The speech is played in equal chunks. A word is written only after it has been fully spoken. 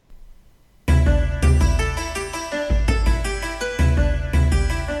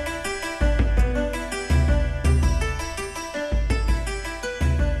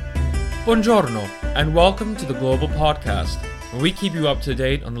Buongiorno, and welcome to the Global Podcast, where we keep you up to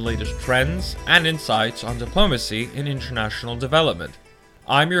date on the latest trends and insights on diplomacy in international development.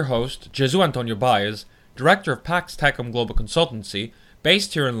 I'm your host, Jesu Antonio Baez, Director of Pax Techum Global Consultancy,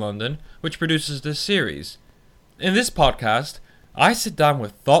 based here in London, which produces this series. In this podcast, I sit down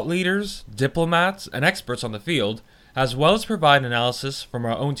with thought leaders, diplomats, and experts on the field, as well as provide analysis from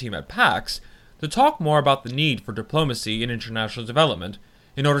our own team at Pax, to talk more about the need for diplomacy in international development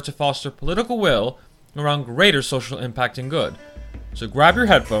in order to foster political will around greater social impact and good. So grab your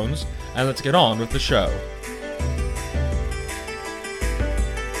headphones and let's get on with the show.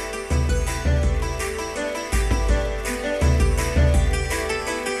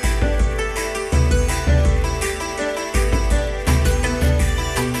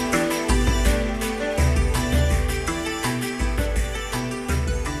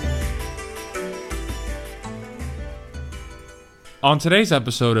 On today's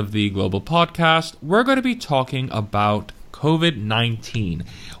episode of the Global Podcast, we're going to be talking about COVID-19,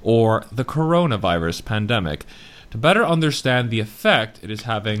 or the coronavirus pandemic, to better understand the effect it is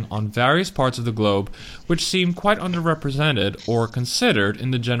having on various parts of the globe which seem quite underrepresented or considered in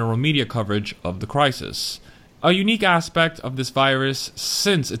the general media coverage of the crisis. A unique aspect of this virus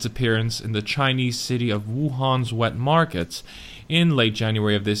since its appearance in the Chinese city of Wuhan's wet markets in late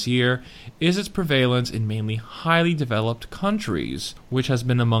January of this year is its prevalence in mainly highly developed countries, which has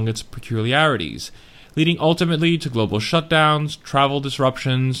been among its peculiarities, leading ultimately to global shutdowns, travel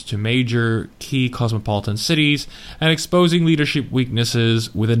disruptions to major key cosmopolitan cities, and exposing leadership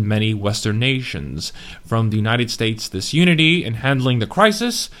weaknesses within many Western nations, from the United States' disunity in handling the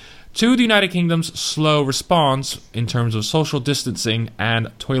crisis to the United Kingdom's slow response in terms of social distancing and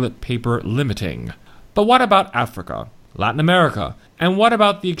toilet paper limiting. But what about Africa, Latin America, and what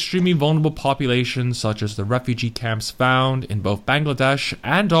about the extremely vulnerable populations such as the refugee camps found in both Bangladesh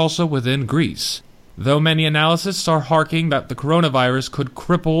and also within Greece? Though many analysts are harking that the coronavirus could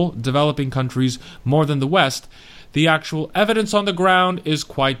cripple developing countries more than the West, the actual evidence on the ground is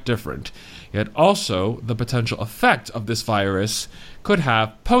quite different. Yet also, the potential effect of this virus could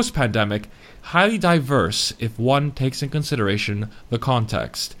have, post-pandemic, highly diverse if one takes in consideration the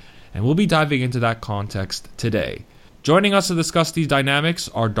context. And we'll be diving into that context today. Joining us to discuss these dynamics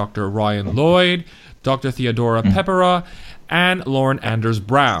are Dr. Ryan Lloyd, Dr. Theodora Pepera, and Lauren Anders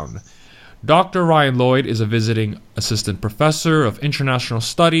Brown. Dr. Ryan Lloyd is a visiting assistant professor of international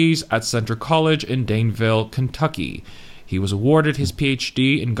studies at Centre College in Danville, Kentucky. He was awarded his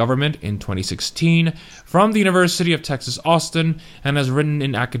PhD in government in 2016 from the University of Texas Austin and has written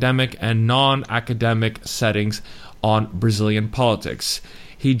in academic and non-academic settings on Brazilian politics.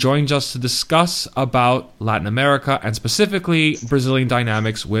 He joins us to discuss about Latin America and specifically Brazilian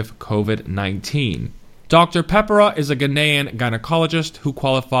dynamics with COVID-19. Dr. Pepera is a Ghanaian gynecologist who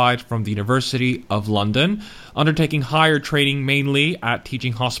qualified from the University of London, undertaking higher training mainly at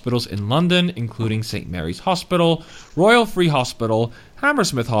teaching hospitals in London, including St. Mary's Hospital, Royal Free Hospital,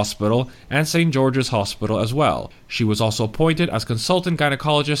 Hammersmith Hospital, and St. George's Hospital as well. She was also appointed as consultant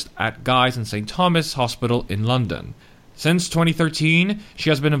gynecologist at Guy's and St. Thomas Hospital in London. Since 2013, she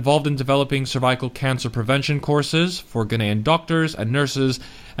has been involved in developing cervical cancer prevention courses for Ghanaian doctors and nurses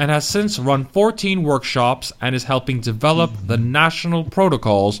and has since run 14 workshops and is helping develop the national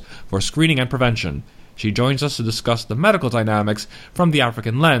protocols for screening and prevention. She joins us to discuss the medical dynamics from the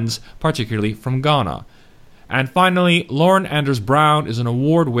African lens, particularly from Ghana. And finally, Lauren Anders Brown is an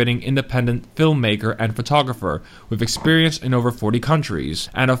award-winning independent filmmaker and photographer with experience in over 40 countries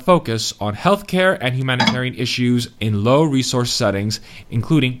and a focus on healthcare and humanitarian issues in low-resource settings,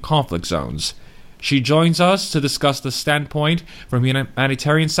 including conflict zones. She joins us to discuss the standpoint from the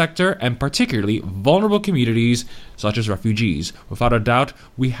humanitarian sector and particularly vulnerable communities such as refugees. Without a doubt,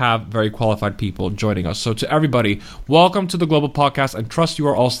 we have very qualified people joining us. So to everybody, welcome to the Global Podcast and trust you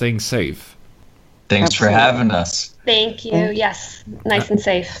are all staying safe. Thanks for having us. Thank you. Yes, nice and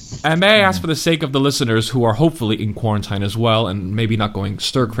safe. And may I ask, for the sake of the listeners who are hopefully in quarantine as well and maybe not going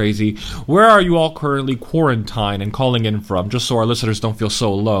stir crazy, where are you all currently quarantined and calling in from, just so our listeners don't feel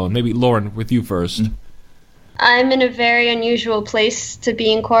so alone? Maybe Lauren, with you first. I'm in a very unusual place to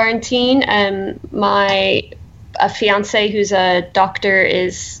be in quarantine. A fiance who's a doctor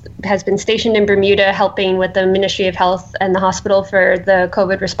has been stationed in Bermuda helping with the Ministry of Health and the hospital for the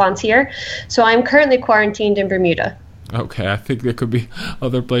COVID response here. So I'm currently quarantined in Bermuda. Okay, I think there could be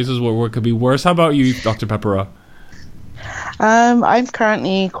other places where it could be worse. How about you, Dr. Pepera? I'm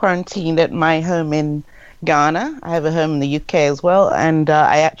currently quarantined at my home in Ghana. I have a home in the UK as well, and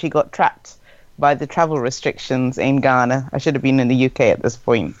I actually got trapped by the travel restrictions in Ghana. I should have been in the UK at this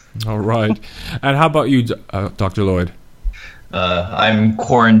point. All right. And how about you, Dr. Lloyd? I'm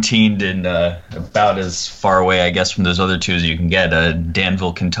quarantined in about as far away, I guess, from those other two as you can get,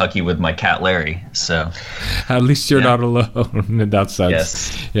 Danville, Kentucky, with my cat Larry. So at least you're not alone in that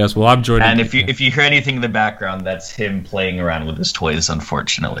sense. Yes. Well, I'm joining. And if you hear anything in the background, that's him playing around with his toys.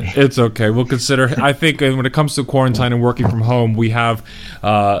 Unfortunately, it's okay. We'll consider. I think when it comes to quarantine and working from home, we have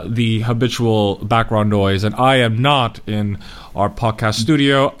the habitual background noise, and I am not in our podcast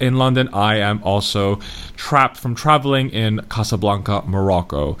studio in London. I am also trapped from traveling in Casablanca,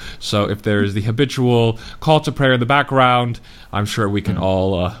 Morocco. So if there is the habitual call to prayer in the background, I'm sure we can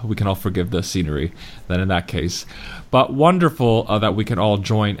all forgive the scenery then in that case. But wonderful that we can all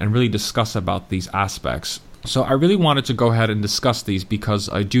join and really discuss about these aspects. So I really wanted to go ahead and discuss these because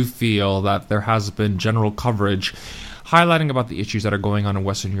I do feel that there has been general coverage highlighting about the issues that are going on in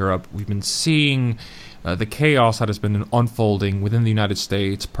Western Europe. We've been seeing the chaos that has been unfolding within the United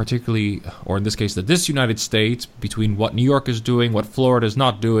States, particularly, or in this case, this United States, between what New York is doing, what Florida is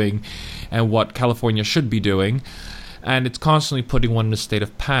not doing, and what California should be doing. And it's constantly putting one in a state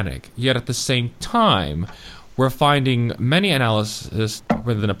of panic. Yet at the same time, we're finding many analysts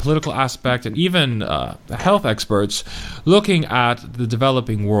within a political aspect and even health experts looking at the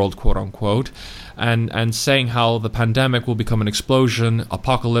developing world, quote unquote, and saying how the pandemic will become an explosion,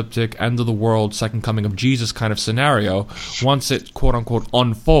 apocalyptic, end of the world, second coming of Jesus kind of scenario once it, quote unquote,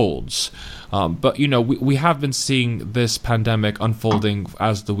 unfolds. But, we have been seeing this pandemic unfolding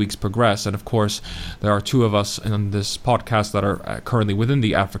as the weeks progress. And, of course, there are two of us in this podcast that are currently within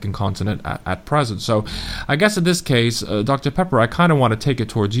the African continent at present. So I guess in this case, Dr. Pepera, I kind of want to take it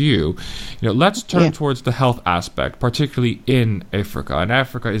towards you. Let's turn towards the health aspect, particularly in Africa. And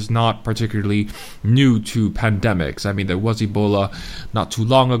Africa is not particularly new to pandemics. I mean, there was Ebola not too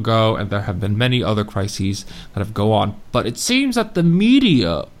long ago, and there have been many other crises that have gone on. But it seems that the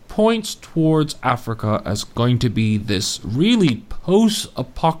media points towards Africa as going to be this really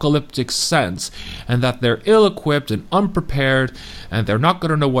post-apocalyptic sense, and that they're ill-equipped and unprepared, and they're not going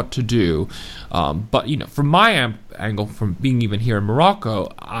to know what to do. But from my angle, from being even here in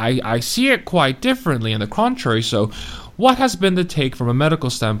Morocco, I see it quite differently, and the contrary. So what has been the take from a medical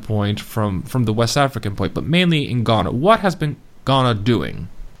standpoint from the West African point, but mainly in Ghana? What has been Ghana doing?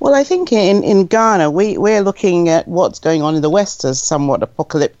 Well, I think in Ghana, we're looking at what's going on in the West as somewhat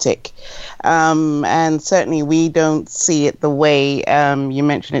apocalyptic. And certainly we don't see it the way you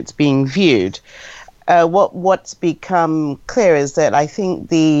mentioned it's being viewed. What's become clear is that I think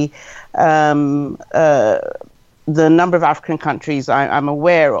the number of African countries I'm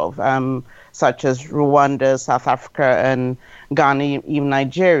aware of, such as Rwanda, South Africa, and Ghana, even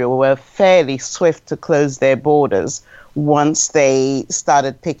Nigeria, were fairly swift to close their borders once they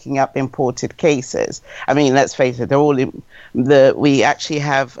started picking up imported cases. I mean, let's face it, we actually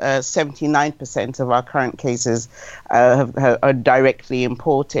have 79% of our current cases are directly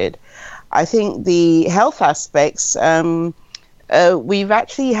imported. I think the health aspects, we've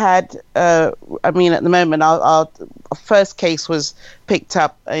actually had, at the moment, our first case was picked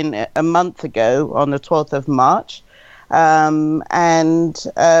up a month ago on the 12th of March. And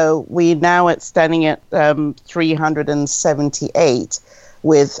we now are standing at 378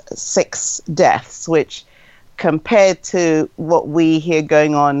 with 6 deaths, which compared to what we hear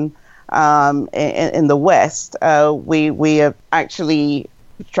going on in the West, we are actually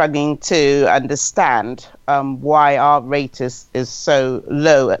struggling to understand why our rate is so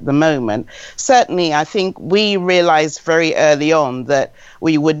low at the moment. Certainly, I think we realized very early on that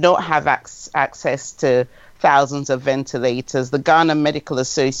we would not have access to thousands of ventilators. The Ghana Medical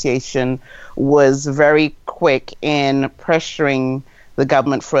Association was very quick in pressuring the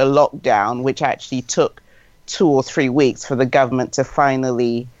government for a lockdown, which actually took 2 or 3 weeks for the government to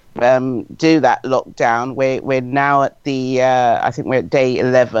finally do that lockdown. We're now at I think we're at day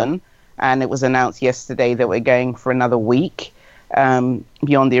 11, and it was announced yesterday that we're going for another week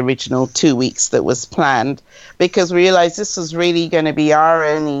beyond the original 2 weeks that was planned, because we realized this was really going to be our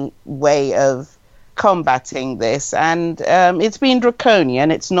only way of combating this. And it's been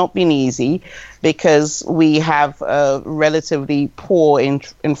draconian. It's not been easy because we have a relatively poor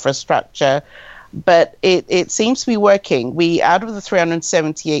infrastructure, but it seems to be working. Out of the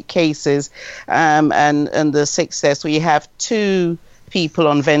 378 cases and the 6 deaths, we have 2 people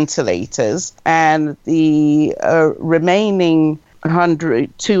on ventilators, and the remaining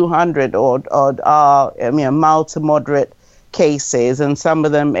 200 odd are mild to moderate cases, and some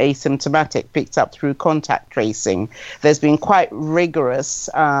of them asymptomatic, picked up through contact tracing. There's been quite rigorous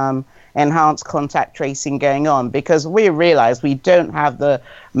enhanced contact tracing going on, because we realize we don't have the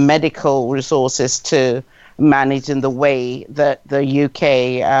medical resources to manage in the way that the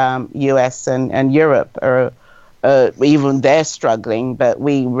UK, US and Europe are even they're struggling, but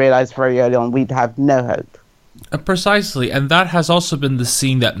we realized very early on we'd have no hope. Precisely, and that has also been the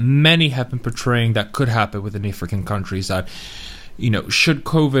scene that many have been portraying that could happen within African countries, that, should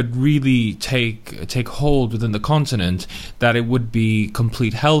COVID really take hold within the continent, that it would be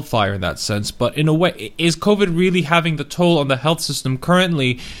complete hellfire in that sense. But in a way, is COVID really having the toll on the health system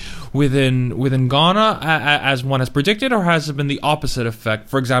currently within Ghana as one has predicted, or has it been the opposite effect?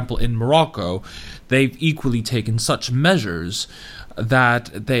 For example, in Morocco, they've equally taken such measures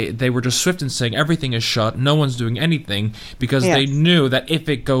that they were just swift in saying everything is shut, no one's doing anything, because they knew that if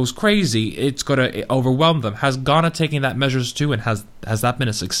it goes crazy, it's going to overwhelm them. Has Ghana taken that measures too, and has that been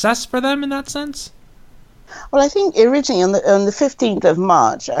a success for them in that sense? Well, I think originally on the 15th of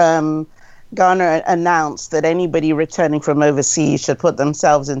March, Ghana announced that anybody returning from overseas should put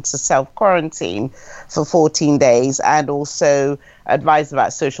themselves into self-quarantine for 14 days, and also advised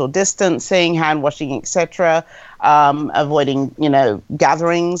about social distancing, hand washing, etc., avoiding,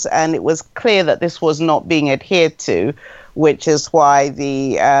 gatherings. And it was clear that this was not being adhered to, which is why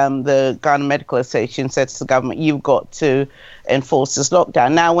the Ghana Medical Association said to the government, you've got to enforce this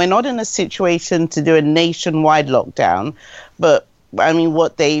lockdown. Now, we're not in a situation to do a nationwide lockdown, but I mean,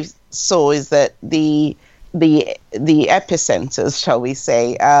 what they saw is that the epicenters, shall we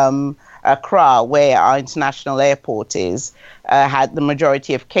say, Accra, where our international airport is, had the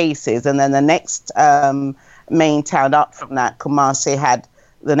majority of cases, and then the next main town up from that, Kumasi, had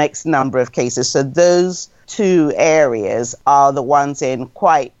the next number of cases. So those two areas are the ones in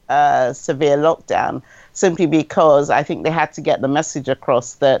quite severe lockdown, simply because I think they had to get the message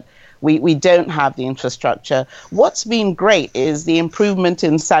across that we don't have the infrastructure. What's been great is the improvement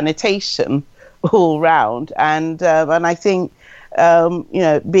in sanitation all round, and I think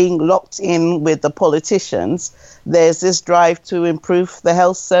being locked in with the politicians, there's this drive to improve the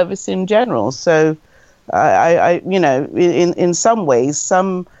health service in general. So in some ways,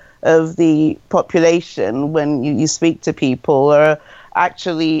 some of the population, when you speak to people, are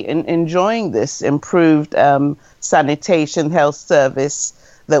actually enjoying this improved sanitation health service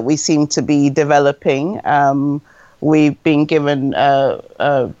that we seem to be developing. We've been given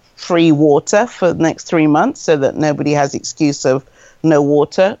free water for the next 3 months, so that nobody has excuse of no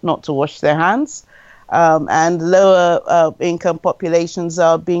water, not to wash their hands. And lower income populations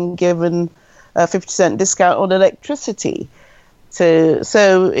are being given a 50% discount on electricity.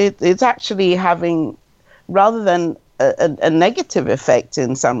 So it's actually having, rather than a negative effect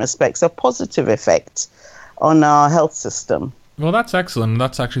in some respects, a positive effect on our health system. Well, that's excellent.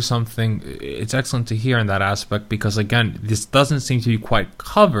 That's actually something, it's excellent to hear in that aspect, because again, this doesn't seem to be quite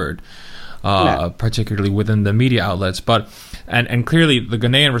covered, particularly within the media outlets. But and clearly the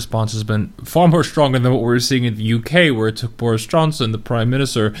Ghanaian response has been far more stronger than what we're seeing in the UK, where it took Boris Johnson, the Prime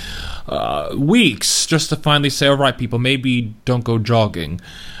Minister, weeks just to finally say, all right, people, maybe don't go jogging.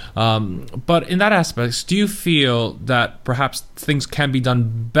 But in that aspect, do you feel that perhaps things can be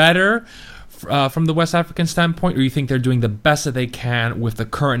done better from the West African standpoint, or you think they're doing the best that they can with the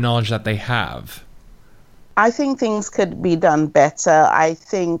current knowledge that they have? I think things could be done better. I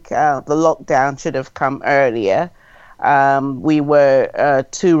think the lockdown should have come earlier. We were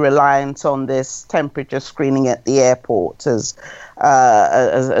too reliant on this temperature screening at the airport as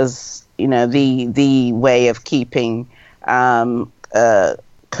the way of keeping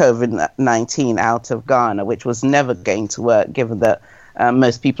COVID-19 out of Ghana, which was never going to work, given that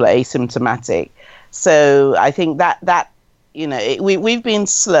most people are asymptomatic. So I think that we've been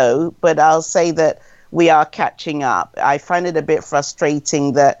slow, but I'll say that we are catching up. I find it a bit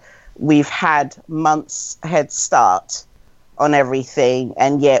frustrating that we've had months head start on everything,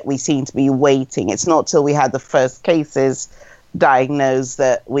 and yet we seem to be waiting. It's not till we had the first cases diagnosed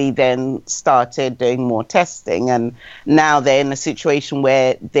that we then started doing more testing, and now they're in a situation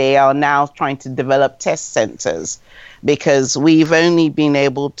where they are now trying to develop test centers, because we've only been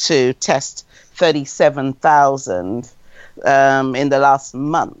able to test 37,000 in the last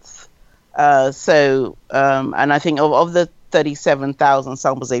month. And I think of the 37,000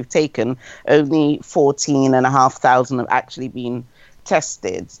 samples they've taken, only 14,500 have actually been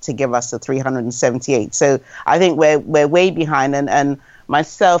tested to give us the 378. So I think we're way behind, and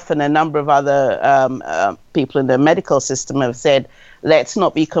myself and a number of other people in the medical system have said, let's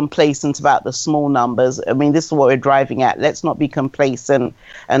not be complacent about the small numbers. I mean, this is what we're driving at. Let's not be complacent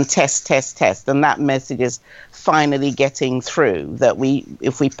and test. And that message is finally getting through, that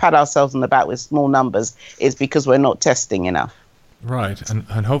if we pat ourselves on the back with small numbers, it's because we're not testing enough. Right.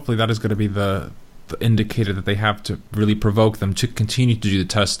 And hopefully that is going to be the indicated that they have to really provoke them to continue to do the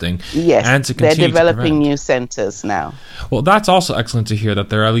testing. Yes, and to they're continue developing new centers now. Well, that's also excellent to hear that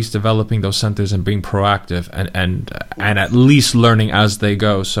they're at least developing those centers and being proactive and at least learning as they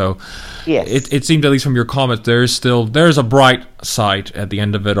go. So yes. it seemed, at least from your comments, there's a bright side at the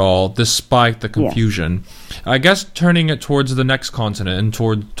end of it all, despite the confusion. Yes. I guess turning it towards the next continent and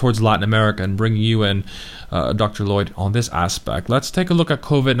towards Latin America and bringing you in, Dr. Lloyd, on this aspect. Let's take a look at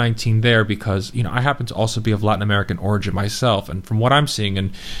COVID-19 there, because I happen to also be of Latin American origin myself, and from what I'm seeing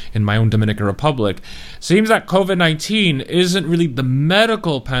in my own Dominican Republic, seems that COVID-19 isn't really the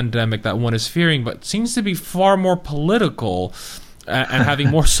medical pandemic that one is fearing, but seems to be far more political and having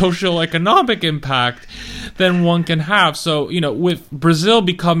more social economic impact than one can have. So, with Brazil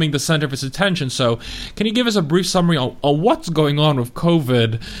becoming the center of its attention, so can you give us a brief summary on what's going on with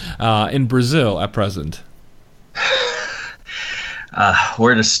COVID in Brazil at present?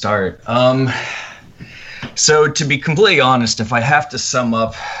 Where to start? So to be completely honest, if I have to sum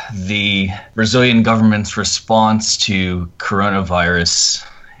up the Brazilian government's response to coronavirus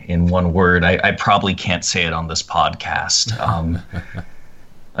in one word, I probably can't say it on this podcast.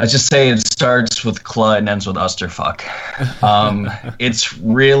 I just say it starts with "cla" and ends with "usterfuck." It's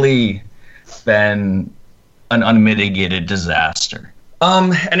really been an unmitigated disaster.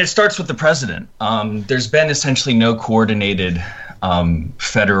 And it starts with the president. There's been essentially no coordinated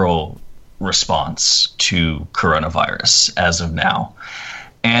federal response to coronavirus as of now.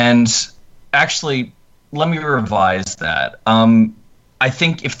 And actually, let me revise that. I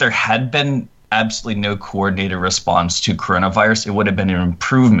think if there had been absolutely no coordinated response to coronavirus, it would have been an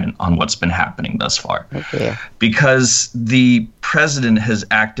improvement on what's been happening thus far. Okay. Because the president has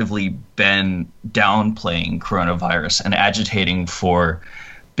actively been downplaying coronavirus and agitating for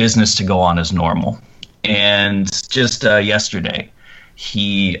business to go on as normal. And just yesterday,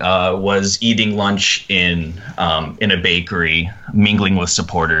 he was eating lunch in a bakery, mingling with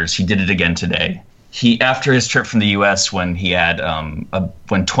supporters. He did it again today. He, after his trip from the U.S., when he had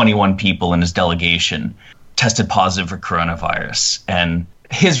when 21 people in his delegation tested positive for coronavirus, and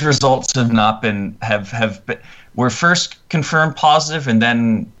his results have not been were first confirmed positive and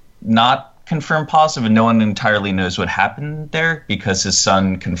then not confirmed positive, and no one entirely knows what happened there, because his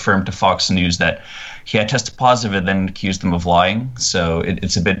son confirmed to Fox News that he had tested positive and then accused them of lying. So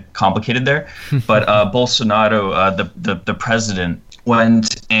it's a bit complicated there. But Bolsonaro, the president,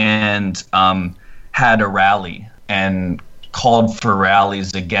 went and had a rally and called for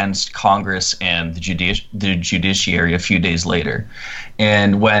rallies against Congress and the judiciary a few days later,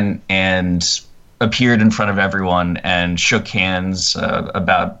 and went and appeared in front of everyone and shook hands.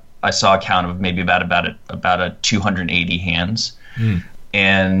 I saw a count of maybe about 280 hands,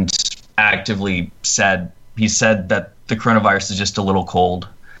 and actively said that the coronavirus is just a little cold.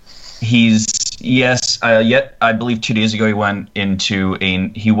 I believe 2 days ago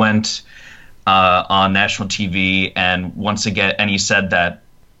he went on national TV, and once again, and he said that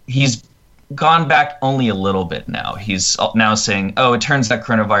he's gone back only a little bit now. He's now saying, it turns out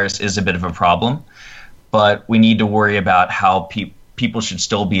coronavirus is a bit of a problem, but we need to worry about how people should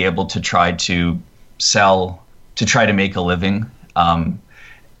still be able to try to sell, to try to make a living,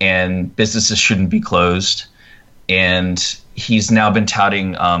 and businesses shouldn't be closed. And he's now been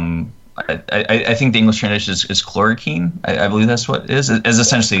touting, I think the English translation is chloroquine. I believe that's what it is. It's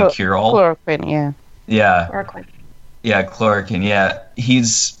essentially a cure-all. Chloroquine, yeah. Yeah. Chloroquine. Yeah, chloroquine, yeah.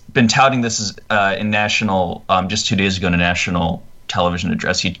 He's been touting this in national, just 2 days ago in a national television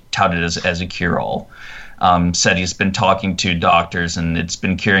address. He touted it as a cure-all. Said he's been talking to doctors and it's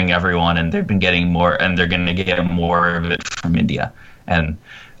been curing everyone, and they've been getting more, and they're going to get more of it from India. And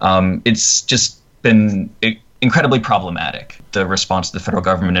it's just been incredibly problematic, the response to the federal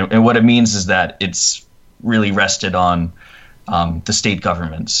government. And what it means is that it's really rested on the state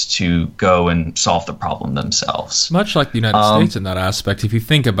governments to go and solve the problem themselves. Much like the United States in that aspect, if you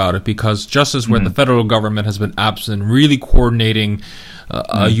think about it, because just as where the federal government has been absent, really coordinating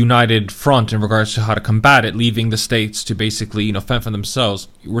a united front in regards to how to combat it, leaving the states to basically, fend for themselves.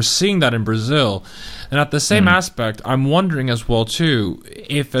 We're seeing that in Brazil. And at the same aspect, I'm wondering as well, too,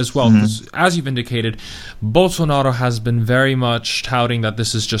 if as well, 'cause as you've indicated, Bolsonaro has been very much touting that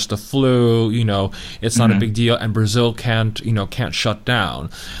this is just a flu, it's not a big deal, and Brazil can't shut down.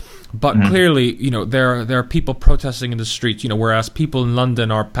 But clearly, there are people protesting in the streets, whereas people in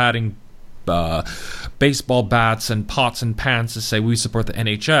London are patting baseball bats and pots and pans to say we support the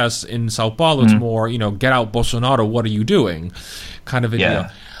NHS. In Sao Paulo, it's more, get out Bolsonaro, what are you doing? Kind of a deal.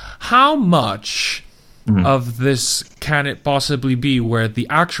 How much of this can it possibly be where the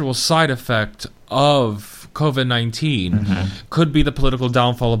actual side effect of COVID-19 could be the political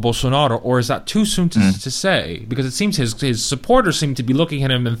downfall of Bolsonaro, or is that too soon to say? Because it seems his supporters seem to be looking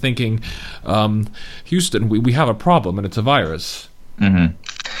at him and thinking, Houston, we have a problem, and it's a virus.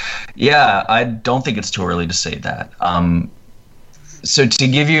 Yeah, I don't think it's too early to say that. So to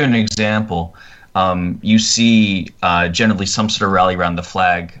give you an example, you see generally some sort of rally around the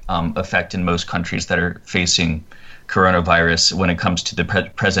flag effect in most countries that are facing coronavirus when it comes to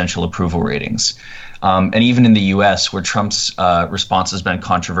the presidential approval ratings. And even in the U.S., where Trump's response has been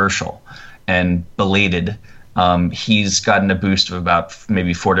controversial and belated, he's gotten a boost of about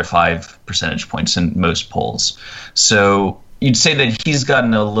maybe 4 to 5 percentage points in most polls. So you'd say that he's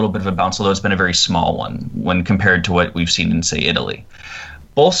gotten a little bit of a bounce, although it's been a very small one when compared to what we've seen in, say, Italy.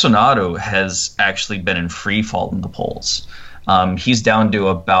 Bolsonaro has actually been in free fall in the polls. He's down to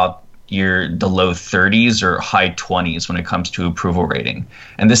about the low 30s or high 20s when it comes to approval rating.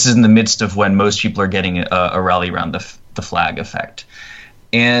 And this is in the midst of when most people are getting a rally around the flag effect.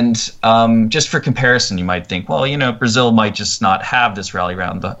 And just for comparison, you might think, well, Brazil might just not have this rally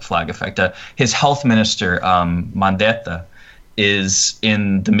around the flag effect. His health minister, Mandetta, is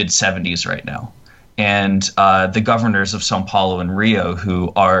in the mid-70s right now. And the governors of São Paulo and Rio,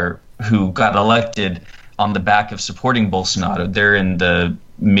 who got elected on the back of supporting Bolsonaro, they're in the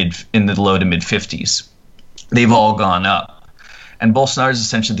low to mid-50s. They've all gone up. And Bolsonaro is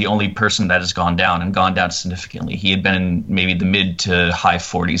essentially the only person that has gone down, and gone down significantly. He had been in maybe the mid to high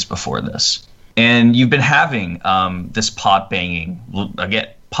 40s before this. And you've been having this pot banging. Again,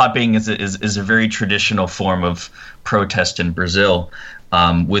 pot banging is a very traditional form of protest in Brazil,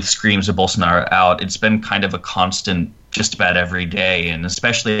 with screams of Bolsonaro out. It's been kind of a constant just about every day, and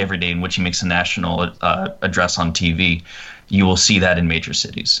especially every day in which he makes a national address on TV. You will see that in major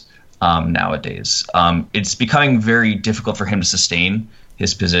cities nowadays. It's becoming very difficult for him to sustain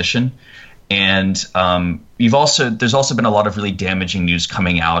his position. And there's also been a lot of really damaging news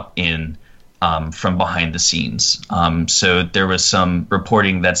coming out from behind the scenes. So there was some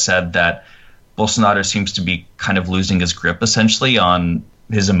reporting that said that Bolsonaro seems to be kind of losing his grip, essentially, on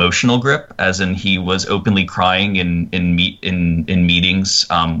his emotional grip, as in he was openly crying in meetings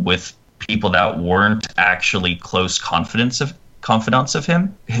with people that weren't actually close confidants of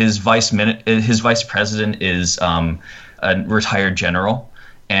him. His vice president is a retired general,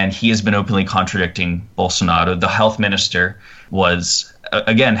 and he has been openly contradicting Bolsonaro. The health minister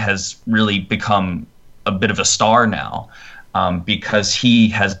has really become a bit of a star now, because he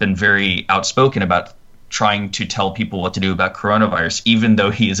has been very outspoken about trying to tell people what to do about coronavirus, even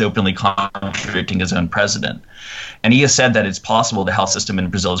though he is openly contradicting his own president. And he has said that it's possible the health system in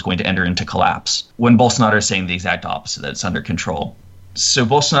Brazil is going to enter into collapse, when Bolsonaro is saying the exact opposite, that it's under control. So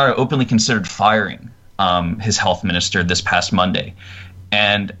Bolsonaro openly considered firing his health minister this past Monday.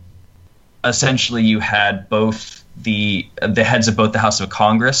 And essentially you had both the heads of both the House of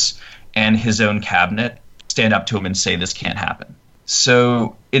Congress and his own cabinet stand up to him and say this can't happen.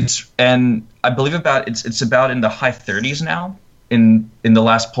 So I believe it's about in the high 30s now in the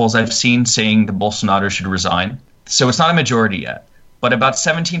last polls I've seen, saying that Bolsonaro should resign. So it's not a majority yet, but about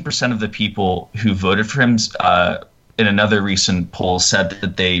 17% of the people who voted for him in another recent poll said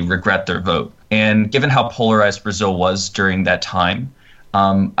that they regret their vote. And given how polarized Brazil was during that time,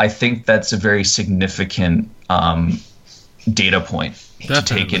 I think that's a very significant data point to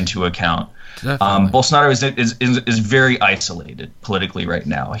take into account. Bolsonaro is very isolated politically right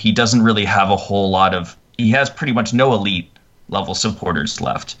now. He doesn't really have a whole lot he has pretty much no elite level supporters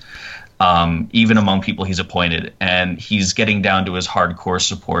left, even among people he's appointed, and he's getting down to his hardcore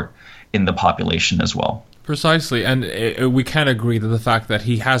support in the population as well. Precisely, and we can agree that the fact that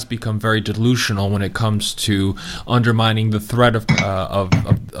he has become very delusional when it comes to undermining the threat of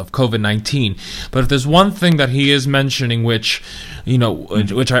COVID-19. But if there's one thing that he is mentioning, which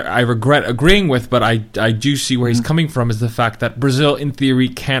I regret agreeing with, but I do see where he's coming from, is the fact that Brazil, in theory,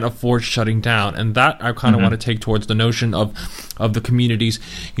 can't afford shutting down, and that I kind of want to take towards the notion of the communities,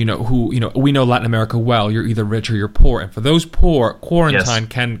 who we know Latin America well. You're either rich or you're poor, and for those poor, quarantine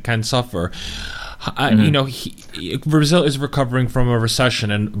can suffer. Brazil is recovering from a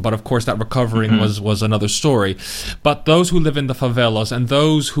recession, but of course that recovering was another story. But those who live in the favelas and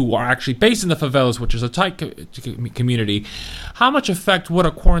those who are actually based in the favelas, which is a tight community, how much effect would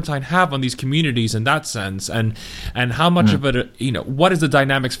a quarantine have on these communities in that sense? And how much of it, what is the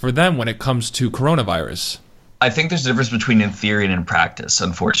dynamics for them when it comes to coronavirus? I think there's a difference between in theory and in practice,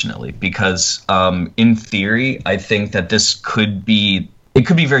 unfortunately, because in theory, I think that this could be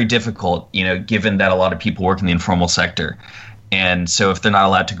very difficult, given that a lot of people work in the informal sector. And so if they're not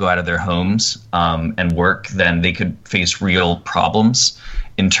allowed to go out of their homes and work, then they could face real problems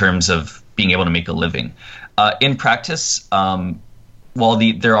in terms of being able to make a living. In practice, while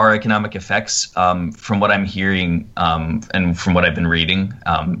there are economic effects, from what I'm hearing and from what I've been reading,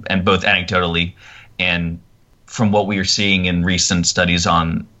 and both anecdotally and from what we are seeing in recent studies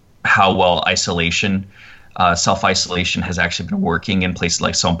on how well self-isolation has actually been working in places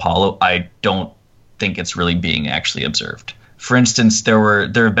like Sao Paulo, I don't think it's really being actually observed. For instance, there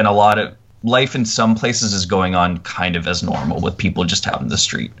have been a lot of life in some places is going on kind of as normal with people just out in the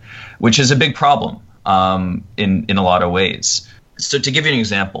street, which is a big problem in a lot of ways. So to give you an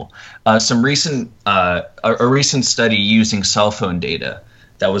example, a recent study using cell phone data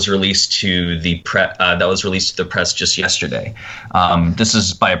that was released to the press just yesterday. This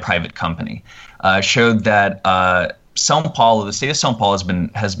is by a private company. Showed that Sao Paulo, the state of Sao Paulo,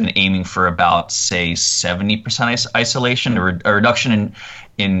 has been aiming for about, say, 70% isolation, or a reduction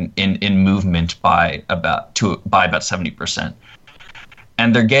in movement by about 70%,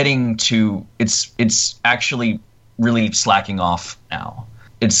 and they're getting to it's actually really slacking off now.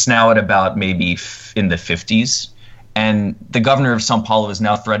 It's now at about maybe in the 50s. And the governor of Sao Paulo is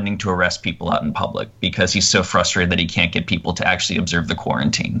now threatening to arrest people out in public because he's so frustrated that he can't get people to actually observe the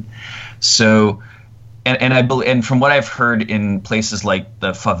quarantine. So, and from what I've heard in places like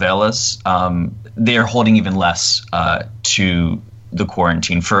the favelas, they are holding even less to the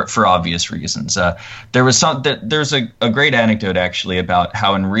quarantine for obvious reasons. There's a great anecdote actually about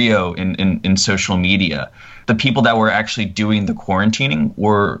how in Rio in social media, the people that were actually doing the quarantining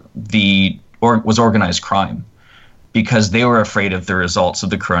was organized crime, because they were afraid of the results of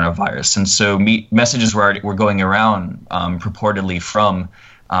the coronavirus. And so messages were going around purportedly from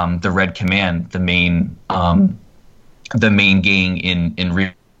the Red Command, the main gang in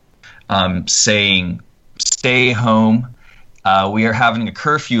Rio, saying, "Stay home. We are having a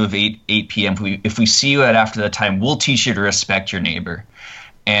curfew of 8 p.m. If we see you at after that time, we'll teach you to respect your neighbor.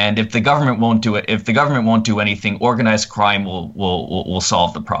 And if the government won't do anything, organized crime will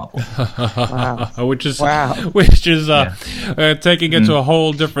solve the problem." Wow. which is taking it to a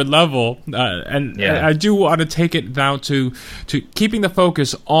whole different level. And I do want to take it down to keeping the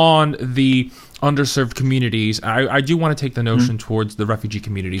focus on the underserved communities. I do want to take the notion towards the refugee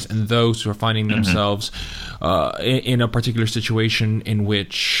communities and those who are finding themselves in a particular situation in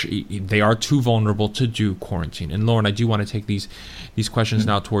which they are too vulnerable to do quarantine. And Lauren, I do want to take these questions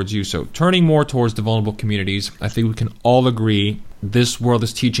now towards you. So turning more towards the vulnerable communities, I think we can all agree this world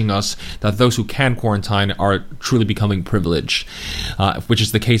is teaching us that those who can quarantine are truly becoming privileged, which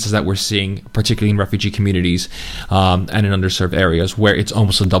is the cases that we're seeing, particularly in refugee communities and in underserved areas, where it's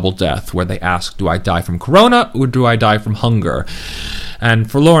almost a double death, where they ask, do I die from corona or do I die from hunger? And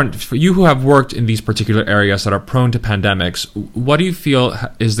for Lauren, for you who have worked in these particular areas that are prone to pandemics, what do you feel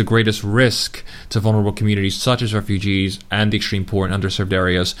is the greatest risk to vulnerable communities such as refugees and the extreme poor and underserved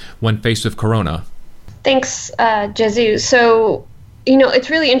areas when faced with corona? Thanks, Jesu. So, it's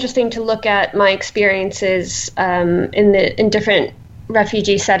really interesting to look at my experiences in different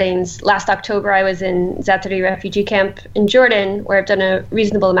refugee settings. Last October, I was in Zaatari refugee camp in Jordan, where I've done a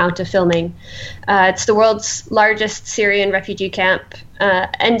reasonable amount of filming. It's the world's largest Syrian refugee camp,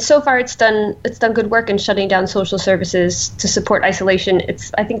 and so far it's done good work in shutting down social services to support isolation.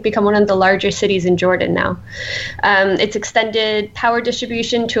 It's, I think, become one of the larger cities in Jordan now. It's extended power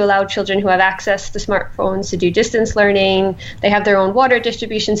distribution to allow children who have access to smartphones to do distance learning. They have their own water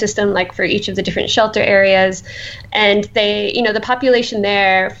distribution system, like for each of the different shelter areas. And they, the population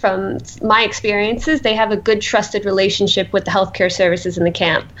there, from my experiences, they have a good, trusted relationship with the healthcare services in the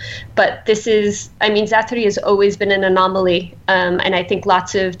camp. But Zaatari has always been an anomaly. And I think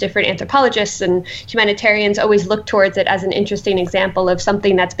lots of different anthropologists and humanitarians always look towards it as an interesting example of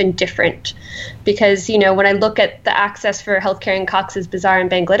something that's been different. Because, when I look at the access for healthcare in Cox's Bazar in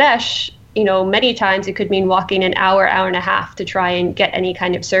Bangladesh, many times it could mean walking an hour and a half to try and get any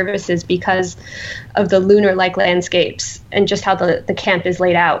kind of services because of the lunar-like landscapes and just how the camp is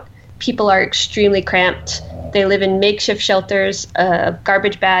laid out. People are extremely cramped. They live in makeshift shelters,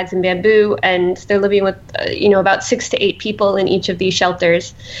 garbage bags and bamboo, and they're living with, about 6 to 8 people in each of these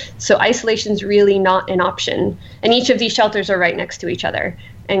shelters. So isolation is really not an option. And each of these shelters are right next to each other,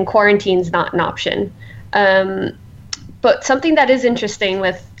 and quarantine's not an option. But something that is interesting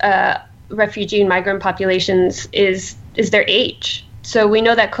with refugee and migrant populations is their age. So we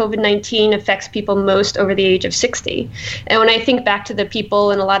know that COVID-19 affects people most over the age of 60. And when I think back to the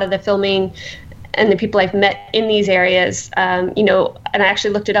people and a lot of the filming and the people I've met in these areas, and I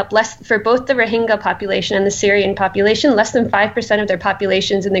actually looked it up, for both the Rohingya population and the Syrian population, less than 5% of their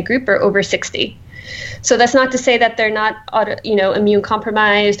populations in the group are over 60. So that's not to say that they're not, immune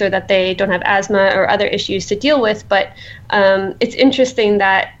compromised or that they don't have asthma or other issues to deal with, but it's interesting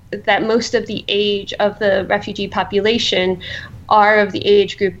that that most of the age of the refugee population are of the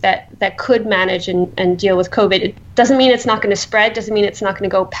age group that could manage and deal with COVID. It doesn't mean it's not going to spread, doesn't mean it's not going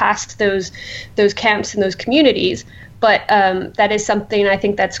to go past those camps and those communities, but that is something I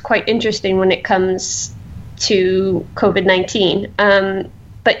think that's quite interesting when it comes to COVID-19.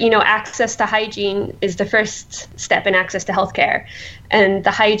 But, access to hygiene is the first step in access to healthcare. And the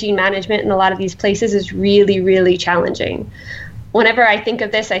hygiene management in a lot of these places is really, really challenging. Whenever I think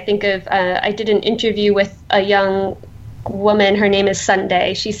of this, I think of, I did an interview with a young woman. Her name is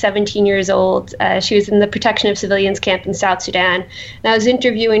Sunday. She's 17 years old. She was in the Protection of Civilians camp in South Sudan. And I was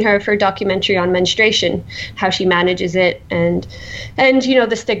interviewing her for a documentary on menstruation, how she manages it and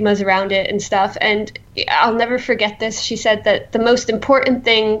the stigmas around it and stuff. And I'll never forget this. She said that the most important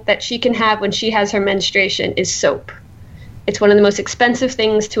thing that she can have when she has her menstruation is soap. It's one of the most expensive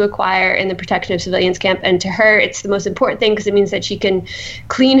things to acquire in the Protection of Civilians camp. And to her, it's the most important thing because it means that she can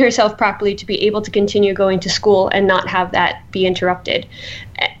clean herself properly to be able to continue going to school and not have that be interrupted.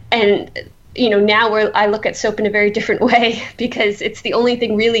 And, now I look at soap in a very different way because it's the only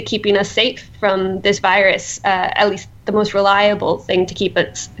thing really keeping us safe from this virus, at least the most reliable thing to keep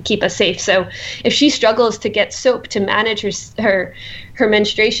us safe. So if she struggles to get soap to manage her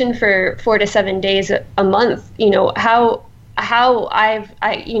menstruation for 4 to 7 days a month, I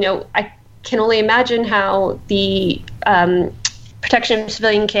can only imagine how the Protection of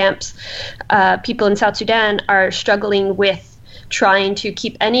Civilian camps, people in South Sudan are struggling with trying to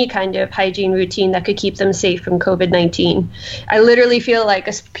keep any kind of hygiene routine that could keep them safe from COVID-19. I literally feel like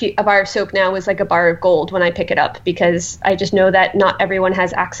a bar of soap now is like a bar of gold when I pick it up because I just know that not everyone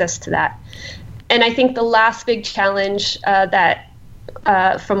has access to that. And I think the last big challenge that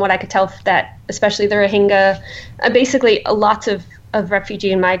from what I could tell, that especially the Rohingya, basically lots of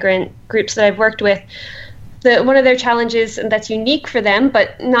refugee and migrant groups that I've worked with, one of their challenges, and that's unique for them,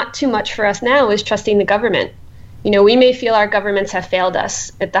 but not too much for us now, is trusting the government. We may feel our governments have failed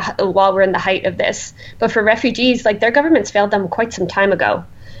us while we're in the height of this, but for refugees, their governments failed them quite some time ago.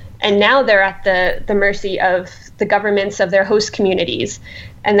 And now they're at the mercy of the governments of their host communities.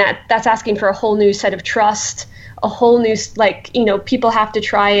 And that's asking for a whole new set of trust, a whole new, people have to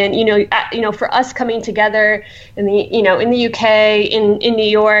try and, for us coming together in the UK, in New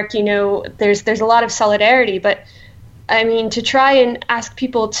York, there's a lot of solidarity, but I mean, to try and ask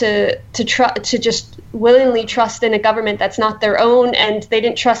people to just willingly trust in a government that's not their own and they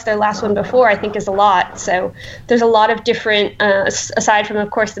didn't trust their last one before, I think is a lot. So there's a lot of different, aside from,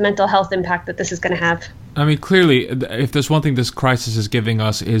 of course, the mental health impact that this is going to have. I mean, clearly, if there's one thing this crisis is giving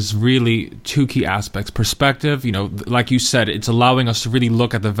us is really two key aspects. Perspective, like you said, it's allowing us to really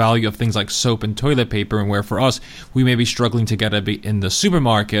look at the value of things like soap and toilet paper, and where for us, we may be struggling to get it in the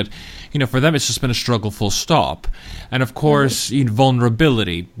supermarket. For them, it's just been a struggle full stop. And of course,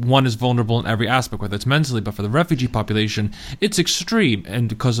 vulnerability. One is vulnerable in every aspect, whether it's mentally, but for the refugee population, it's extreme. And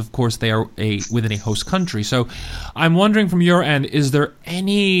because, of course, they are within a host country. So I'm wondering from your end, is there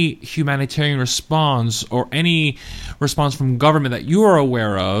any humanitarian response or any response from government that you are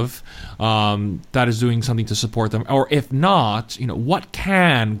aware of that is doing something to support them? Or if not, what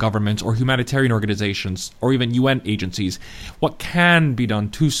can governments or humanitarian organizations or even UN agencies, what can be done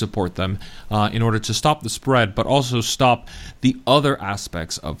to support them in order to stop the spread, but also stop the other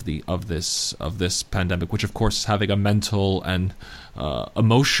aspects of this pandemic, which of course is having a mental and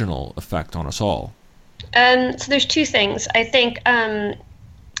emotional effect on us all? So there's two things. I think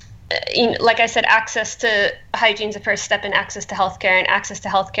like I said, access to hygiene is the first step in access to healthcare, and access to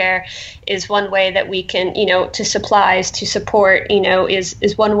healthcare is one way that we can, to supplies, to support,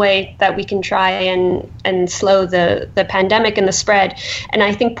 is one way that we can try and slow the pandemic and the spread. And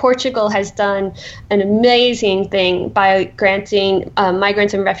I think Portugal has done an amazing thing by granting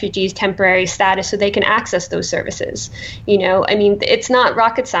migrants and refugees temporary status so they can access those services. I mean, it's not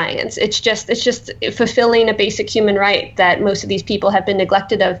rocket science. It's just fulfilling a basic human right that most of these people have been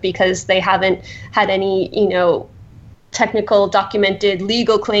neglected of because they haven't had any, technical, documented,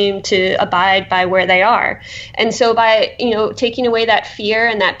 legal claim to abide by where they are. And so by, taking away that fear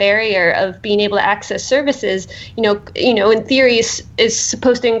and that barrier of being able to access services, in theory is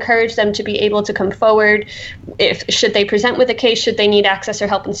supposed to encourage them to be able to come forward should they present with a case, should they need access or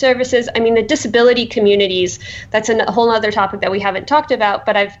help and services. I mean, the disability communities, that's a whole other topic that we haven't talked about,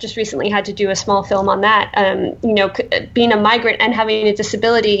 but I've just recently had to do a small film on that. Being a migrant and having a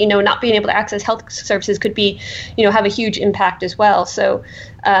disability, not being able to access health services could be, have a huge impact as well. So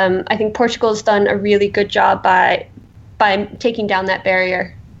I think Portugal's done a really good job by taking down that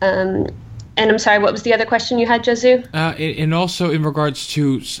barrier. And I'm sorry, what was the other question you had, Jesu? And also in regards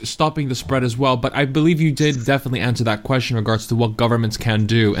to stopping the spread as well. But I believe you did definitely answer that question in regards to what governments can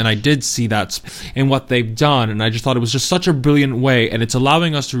do. And I did see that in what they've done. And I just thought it was just such a brilliant way. And it's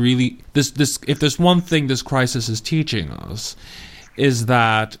allowing us to really, if there's one thing this crisis is teaching us, is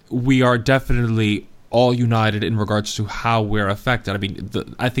that we are definitely all united in regards to how we're affected. I mean,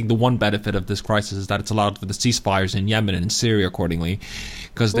 I think the one benefit of this crisis is that it's allowed for the ceasefires in Yemen and Syria accordingly,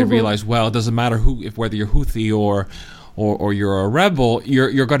 because they realize, well, it doesn't matter whether you're Houthi or you're a rebel,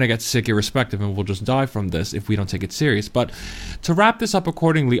 you're going to get sick irrespective, and we'll just die from this if we don't take it serious. But to wrap this up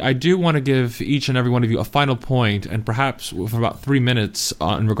accordingly, I do want to give each and every one of you a final point, and perhaps for about 3 minutes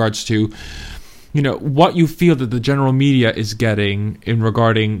in regards to what you feel that the general media is getting in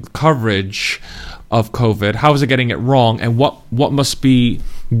regarding coverage of COVID. How is it getting it wrong, and what must be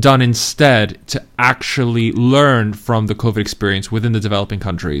done instead to actually learn from the COVID experience within the developing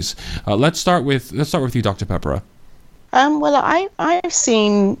countries? Let's start with you, Dr. Pepera. Well, I've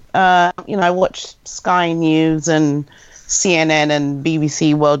seen, I watch Sky News and CNN and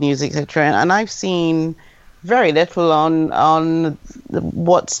BBC World News, etc., and I've seen very little on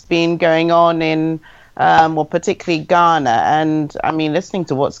what's been going on in, particularly Ghana. And I mean, listening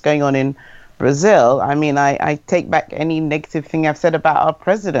to what's going on in Brazil, I mean, I take back any negative thing I've said about our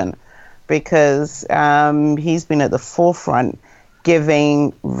president, because he's been at the forefront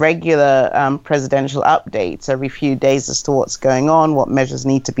giving regular presidential updates every few days as to what's going on, what measures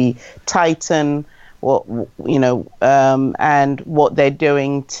need to be tightened, and what they're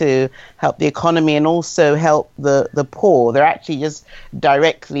doing to help the economy and also help the poor. They're actually just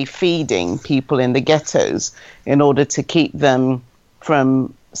directly feeding people in the ghettos in order to keep them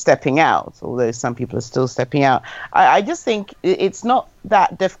from stepping out, although some people are still stepping out. I just think it's not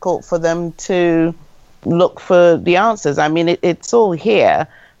that difficult for them to look for the answers. I mean, it's all here,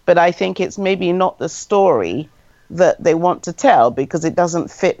 but I think it's maybe not the story that they want to tell because it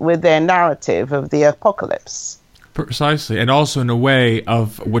doesn't fit with their narrative of the apocalypse. Precisely, and also in a way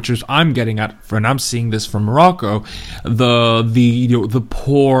of which is I'm getting at, and I'm seeing this from Morocco, the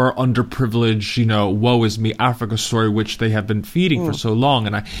poor, underprivileged, woe is me Africa story which they have been feeding for so long,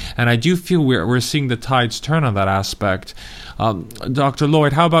 and I do feel we're seeing the tides turn on that aspect. Dr.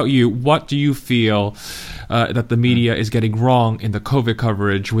 Lloyd, how about you? What do you feel that the media is getting wrong in the COVID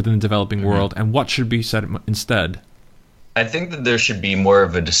coverage within the developing world, and what should be said instead? I think that there should be more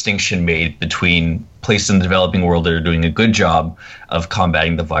of a distinction made between places in the developing world that are doing a good job of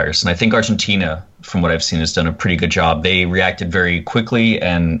combating the virus. And I think Argentina, from what I've seen, has done a pretty good job. They reacted very quickly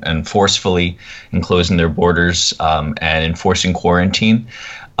and forcefully in closing their borders and enforcing quarantine.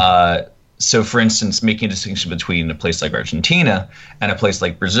 So, for instance, making a distinction between a place like Argentina and a place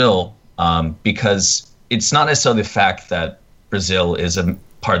like Brazil, because it's not necessarily the fact that Brazil is a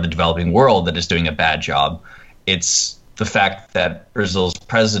part of the developing world that is doing a bad job. It's the fact that Brazil's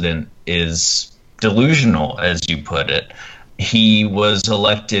president is delusional, as you put it. He was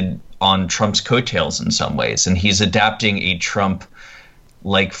elected on Trump's coattails in some ways, and he's adapting a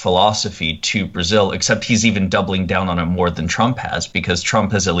Trump-like philosophy to Brazil, except he's even doubling down on it more than Trump has, because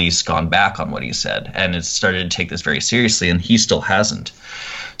Trump has at least gone back on what he said and has started to take this very seriously, and he still hasn't.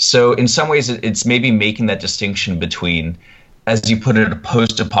 So in some ways, it's maybe making that distinction between, as you put it, a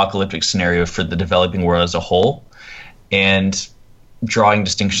post-apocalyptic scenario for the developing world as a whole, and drawing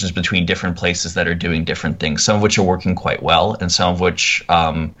distinctions between different places that are doing different things, some of which are working quite well and some of which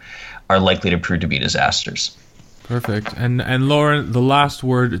are likely to prove to be disasters. Perfect. And Lauren, the last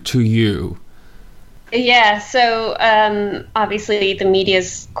word to you. Yeah, so obviously the media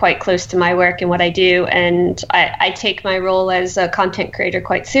is quite close to my work and what I do, and I take my role as a content creator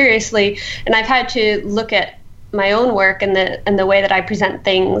quite seriously, and I've had to look at my own work and the way that I present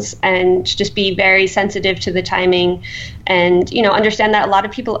things and just be very sensitive to the timing and, understand that a lot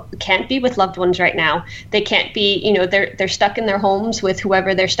of people can't be with loved ones right now. They can't be, they're stuck in their homes with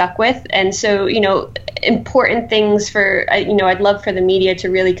whoever they're stuck with. And so, important things for, I'd love for the media to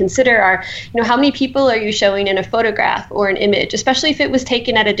really consider are, how many people are you showing in a photograph or an image, especially if it was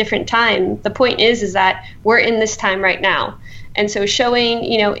taken at a different time. The point is that we're in this time right now. And so showing,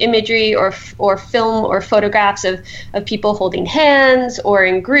 imagery or film or photographs of people holding hands or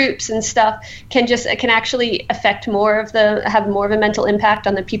in groups and stuff can actually affect have more of a mental impact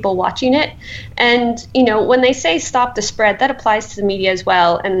on the people watching it. And, when they say stop the spread, that applies to the media as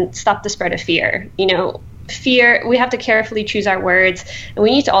well, and stop the spread of fear. Fear, we have to carefully choose our words, and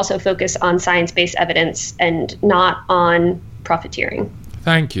we need to also focus on science-based evidence and not on profiteering.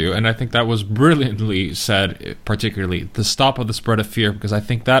 Thank you. And I think that was brilliantly said, particularly the stop of the spread of fear, because I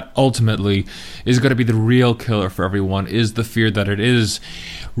think that ultimately is going to be the real killer for everyone, is the fear that it is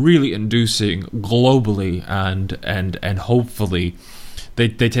really inducing globally, and hopefully they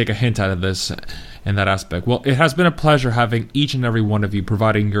take a hint out of this in that aspect. Well, it has been a pleasure having each and every one of you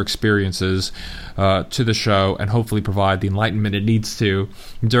providing your experiences to the show, and hopefully provide the enlightenment it needs to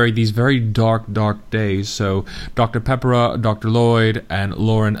during these very dark days. So Dr. Pepera, Dr. Lloyd, and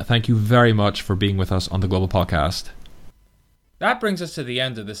Lauren, thank you very much for being with us on the Global Podcast. That brings us to the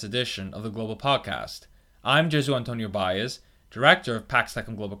end of this edition of the Global Podcast. I'm Jesu Antonio Baez, Director of Pax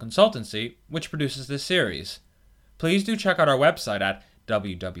Techum Global Consultancy, which produces this series. Please do check out our website at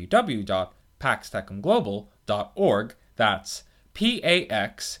www.paxtechumglobal.org. That's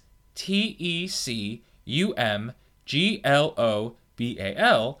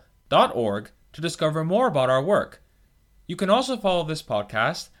PAXTECUMGLOBAL.org to discover more about our work. You can also follow this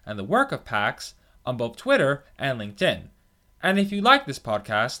podcast and the work of Pax on both Twitter and LinkedIn. And if you like this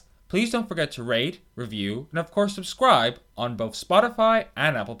podcast, please don't forget to rate, review, and of course subscribe on both Spotify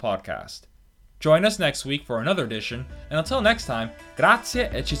and Apple Podcast. Join us next week for another edition, and until next time, grazie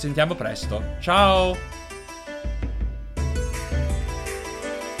e ci sentiamo presto. Ciao!